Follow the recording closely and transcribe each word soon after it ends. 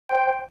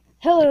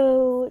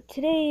Hello,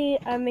 today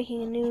I'm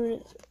making a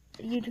new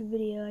YouTube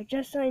video. I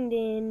just signed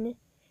in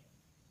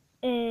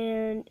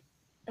and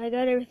I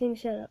got everything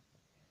set up.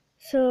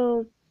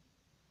 So,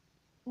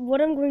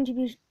 what I'm going to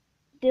be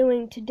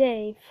doing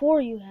today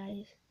for you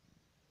guys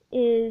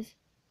is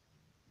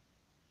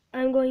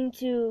I'm going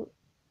to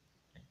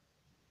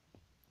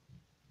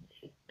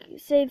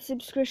save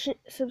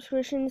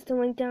subscriptions to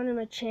link down in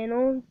my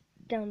channel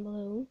down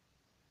below.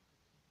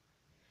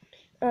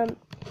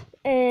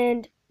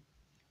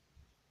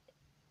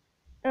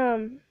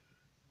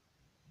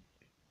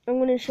 I'm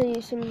going to show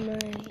you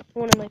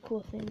one of my cool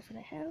things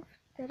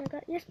that I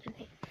got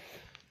yesterday.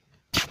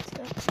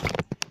 So,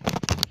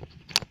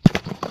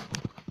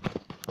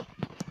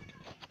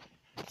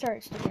 sorry,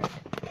 it's too dark.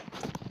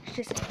 It's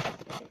just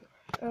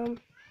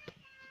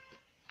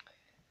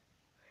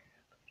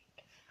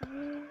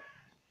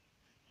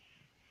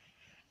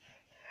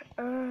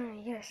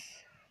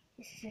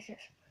yes.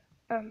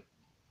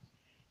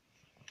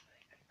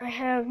 I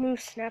have new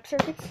snap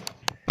circuits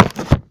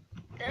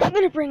that I'm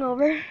gonna bring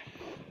over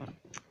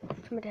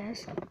to my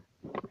desk.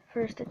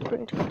 First, let's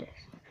bring it to my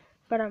desk.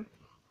 But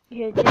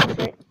here it is,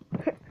 right?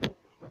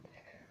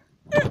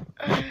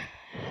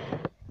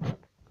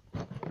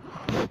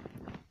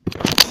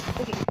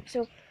 Okay,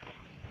 so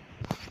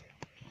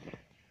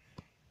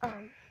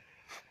I'm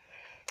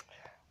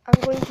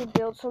going to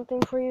build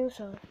something for you,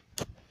 so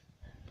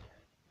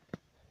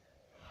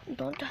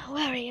don't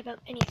worry about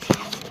anything.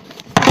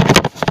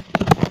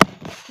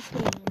 Just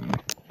put it in there.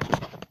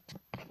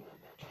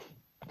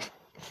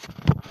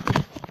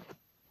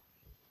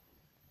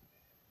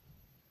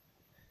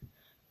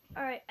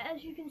 Alright,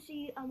 as you can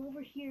see, I'm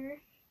over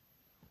here.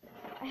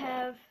 I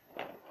have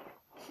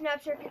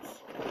snap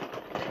circuits,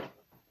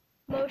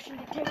 motion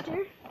detector.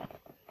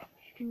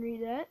 You can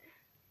read that.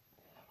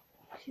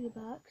 See the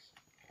box.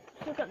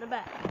 Look on the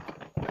back.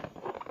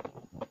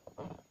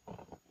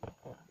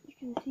 You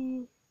can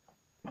see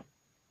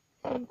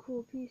some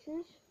cool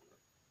pieces.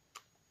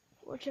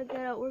 We'll check that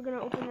out. We're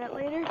gonna open that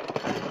later.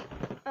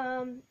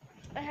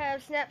 I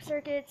have snap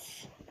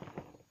circuits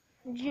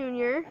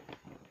Junior.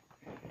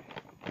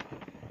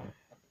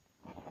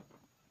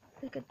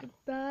 Look at the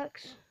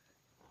box.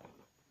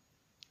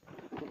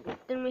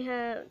 Then we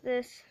have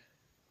this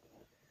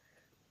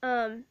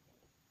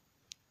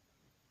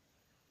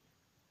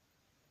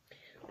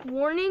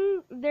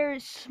warning,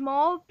 there's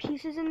small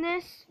pieces in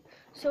this,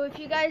 so if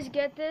you guys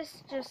get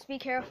this, just be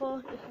careful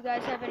if you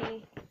guys have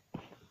any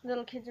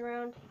little kids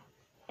around.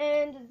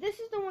 And this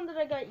is the one that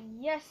I got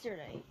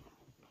yesterday.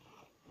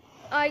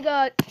 I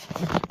got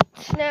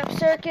snap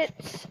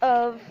circuits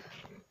of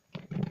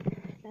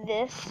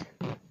this,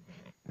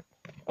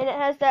 and it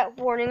has that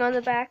warning on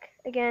the back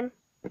again.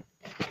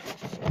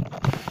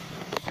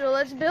 So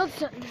let's build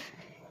something.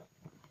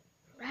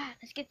 Right,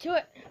 let's get to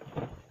it.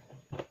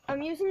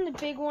 I'm using the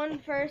big one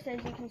first,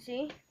 as you can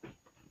see,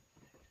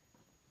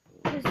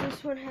 because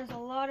this one has a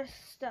lot of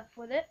stuff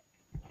with it.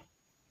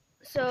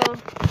 So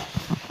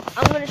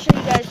I'm going to show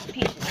you guys the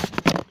pieces.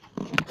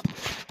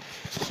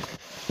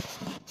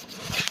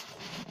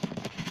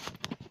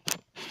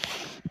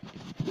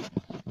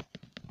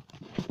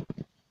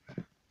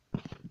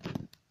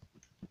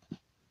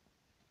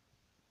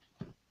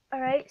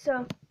 Alright,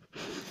 so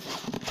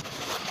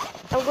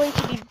I'm going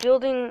to be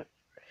building,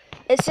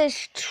 it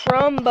says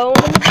trombone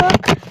in the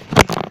book,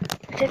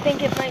 which I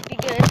think it might be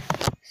good.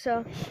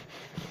 So,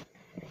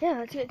 yeah,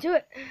 let's get to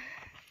it.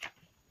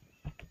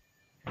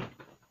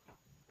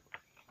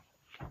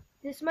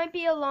 This might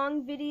be a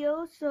long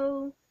video,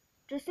 so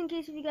just in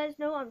case if you guys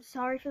know, I'm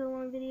sorry for the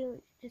long video.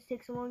 It just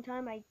takes a long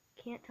time. I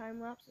can't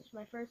time lapse. It's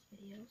my first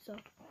video, so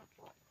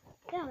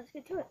yeah, let's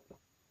get to it.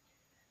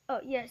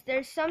 Oh, yes,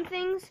 there's some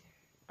things.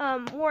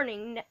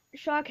 Warning,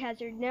 shock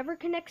hazard. Never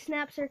connect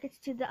snap circuits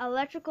to the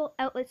electrical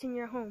outlets in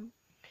your home.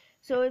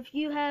 So if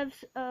you have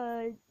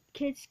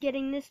kids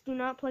getting this, do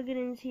not plug it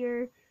into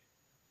your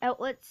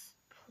outlets.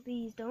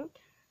 Please don't.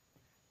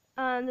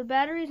 The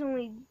battery is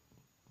only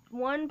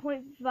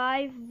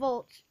 1.5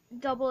 volts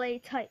AA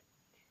type.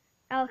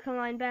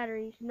 Alkaline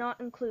batteries not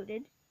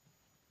included.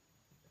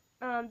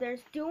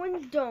 There's do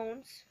and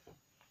don'ts.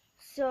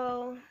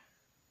 So,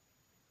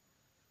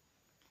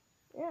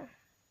 yeah.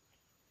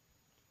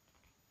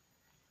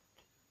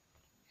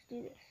 Let's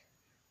do this.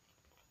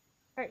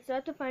 Alright, so I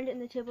have to find it in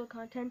the table of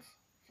contents.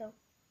 So,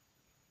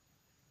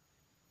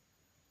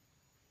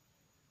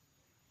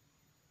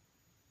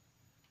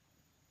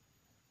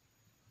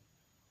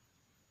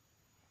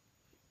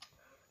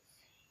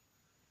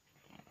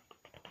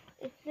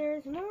 if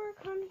there's more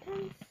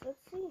contents, let's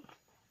see.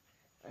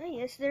 Oh,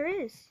 yes, there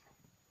is.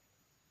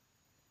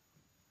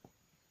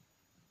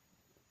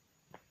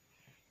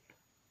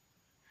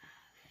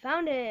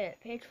 Found it.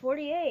 Page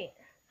 48.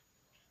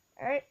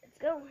 Alright, let's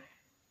go.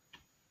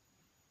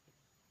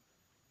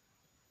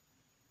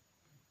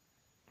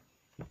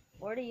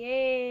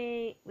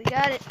 $48. We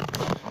got it.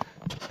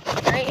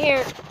 Right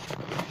here.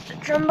 The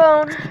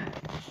trombone.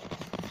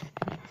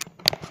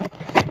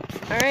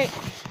 Alright.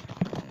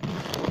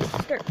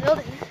 Start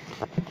building.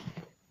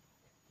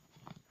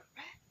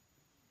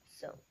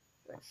 So,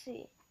 let's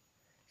see.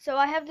 So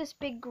I have this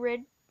big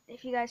grid,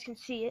 if you guys can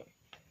see it,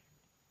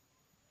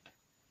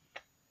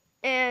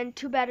 and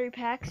 2 battery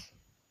packs.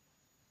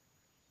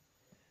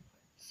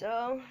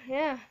 So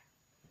yeah,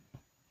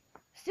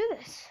 let's do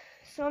this.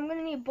 So I'm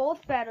gonna need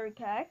both battery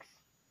packs.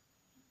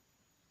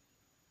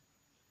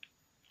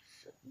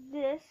 So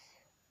this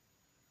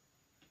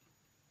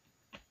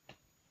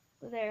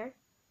there,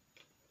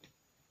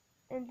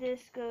 and this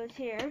goes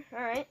here.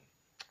 All right,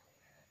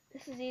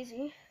 this is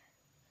easy.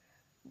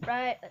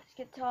 Right, let's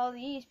get to all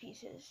these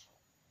pieces.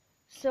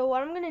 So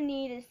what I'm gonna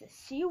need is the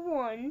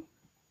C1.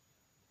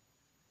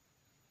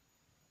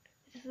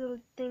 This little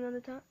thing on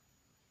the top.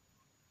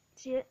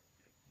 See it?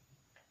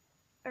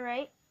 All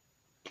right.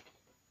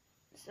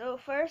 So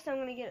first I'm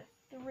gonna get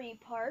 3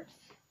 parts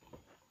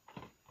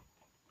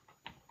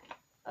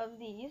of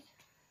these.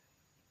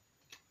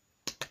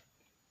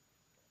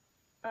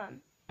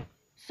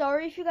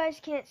 Sorry if you guys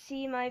can't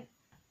see, my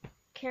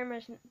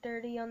camera's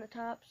dirty on the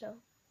top, so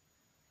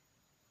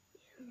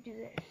let me do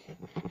this.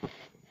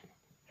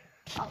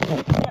 I'll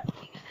lift it up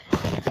for you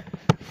guys.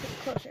 Get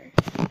closer.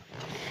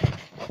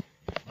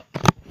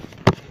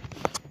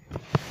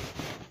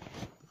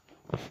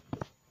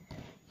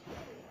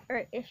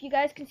 Alright, if you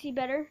guys can see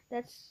better,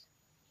 that's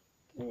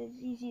the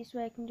easiest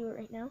way I can do it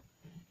right now.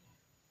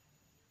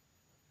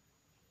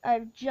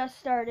 I've just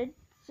started,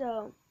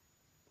 so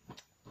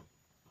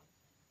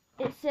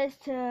it says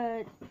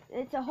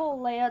it's a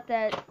whole layout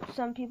that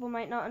some people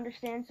might not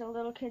understand, so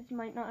little kids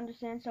might not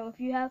understand. So if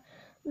you have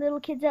little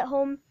kids at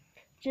home,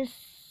 and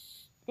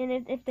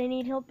if they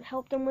need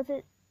help them with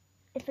it.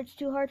 If it's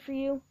too hard for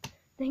you,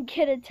 then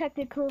get an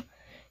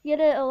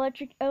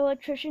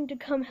electrician to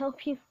come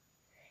help you.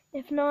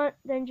 If not,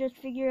 then just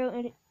figure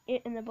out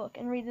it in the book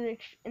and read the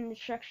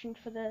instructions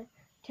for the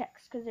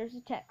text, because there's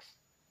a text.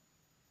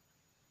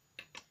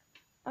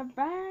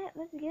 Alright,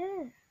 let's get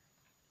it.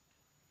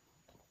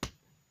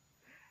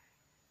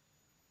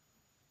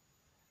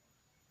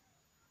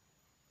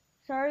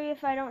 Sorry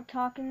if I don't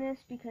talk in this,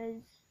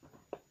 because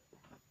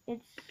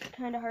it's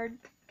kind of hard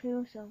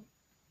to, so.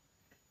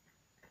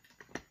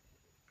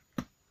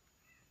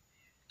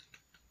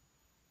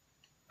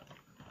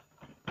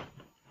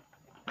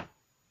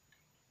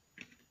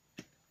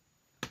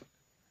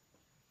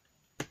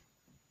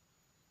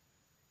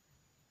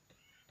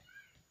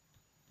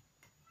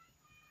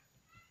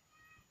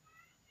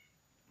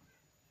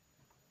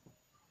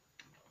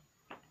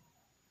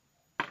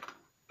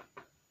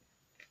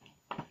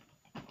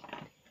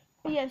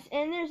 Yes,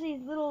 and there's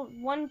these little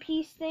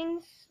one-piece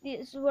things.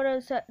 This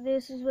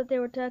is what they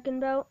were talking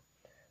about.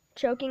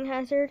 Choking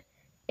hazard,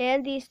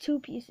 and these 2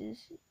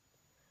 pieces.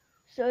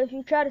 So if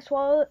you try to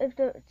swallow, if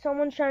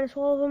someone's trying to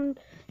swallow them,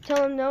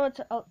 tell them no.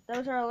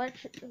 Those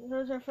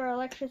are for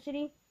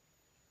electricity.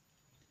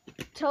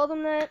 Tell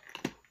them that.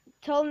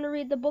 Tell them to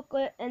read the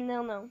booklet, and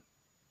they'll know.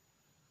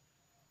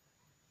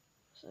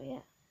 So yeah.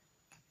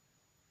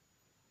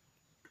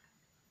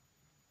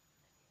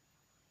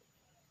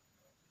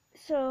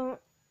 So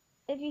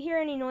if you hear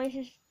any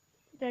noises,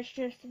 that's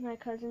just my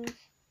cousins.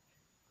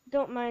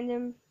 Don't mind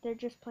them. They're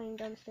just playing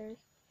downstairs.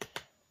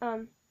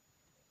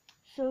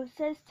 So it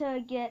says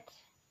to get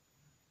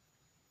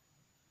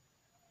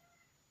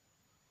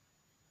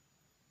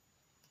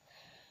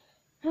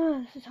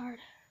this is hard.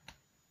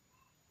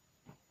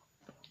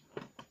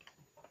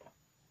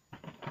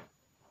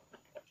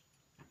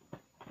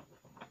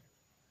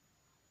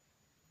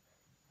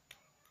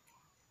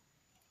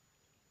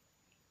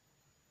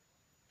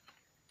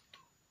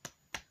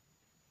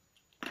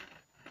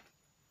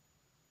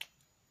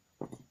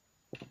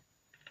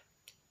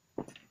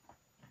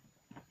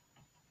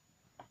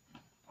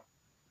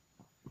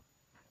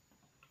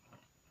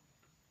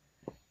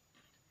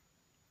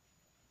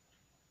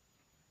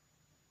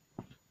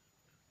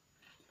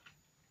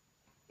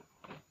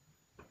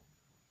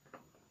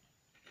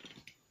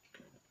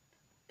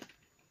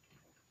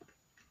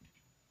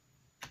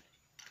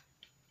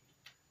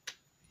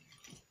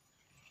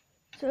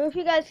 So if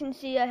you guys can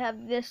see, I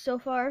have this so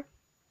far.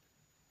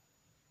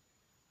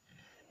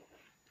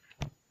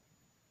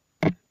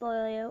 The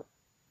layout.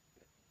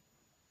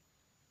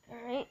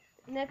 Alright,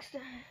 next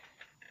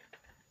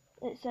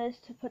it says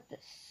to put the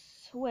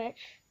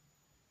switch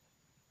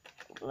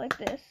like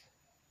this.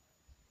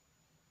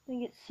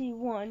 Then get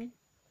C1,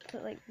 put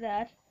it like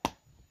that.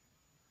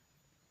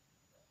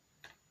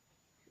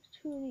 There's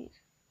 2 of these.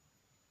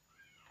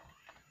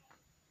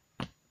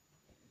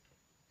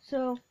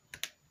 So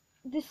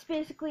this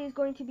basically is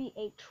going to be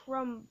a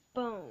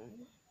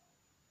trombone.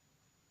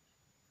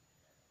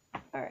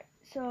 Alright,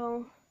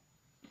 so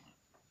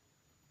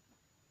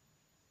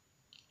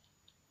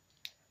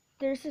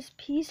there's this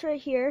piece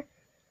right here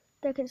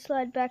that can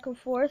slide back and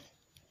forth,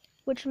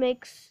 which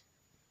makes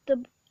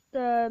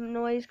the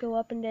noise go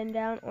up and then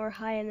down, or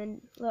high and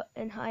then low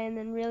and high and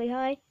then really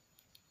high.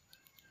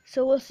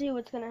 So we'll see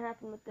what's gonna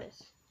happen with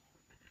this.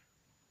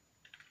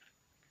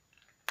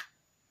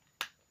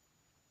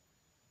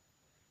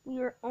 We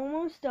are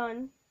almost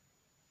done,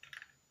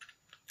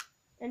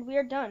 and we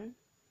are done.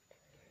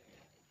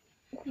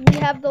 We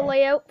have the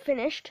layout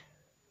finished.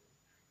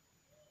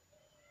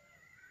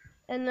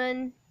 And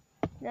then,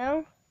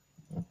 now,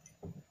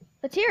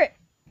 let's hear it.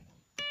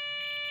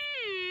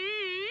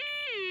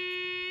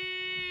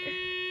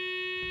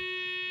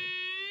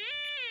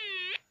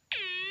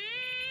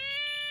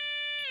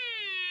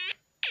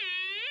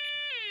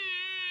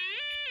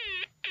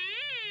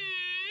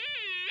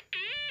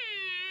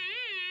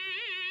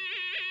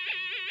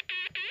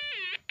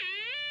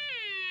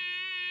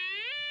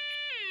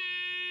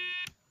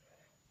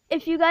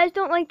 If you guys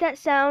don't like that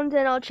sound,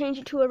 then I'll change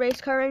it to a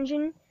race car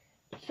engine.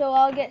 So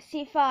I'll get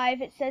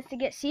C5. It says to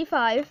get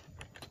C5.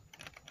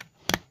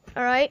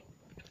 Alright,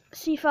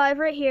 C5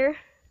 right here.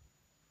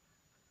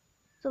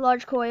 It's a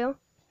large coil.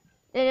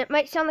 And it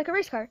might sound like a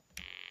race car.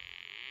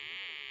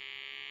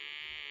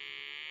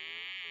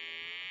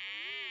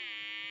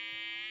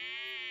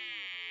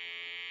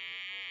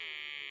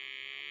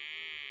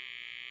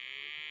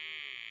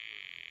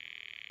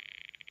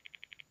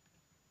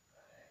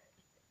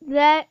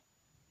 That,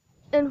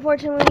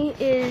 unfortunately,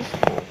 is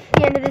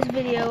the end of this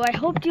video. I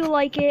hope you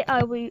like it.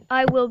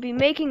 I will be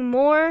making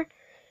more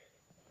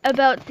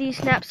about these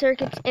snap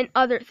circuits and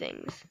other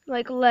things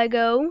like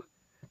Lego,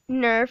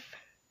 Nerf,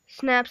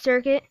 snap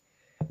circuit,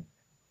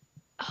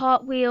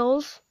 Hot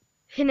Wheels,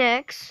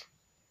 Connects,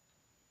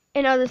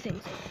 and other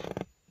things,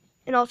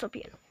 and also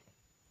piano.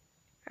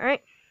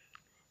 Alright,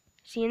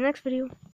 see you in the next video.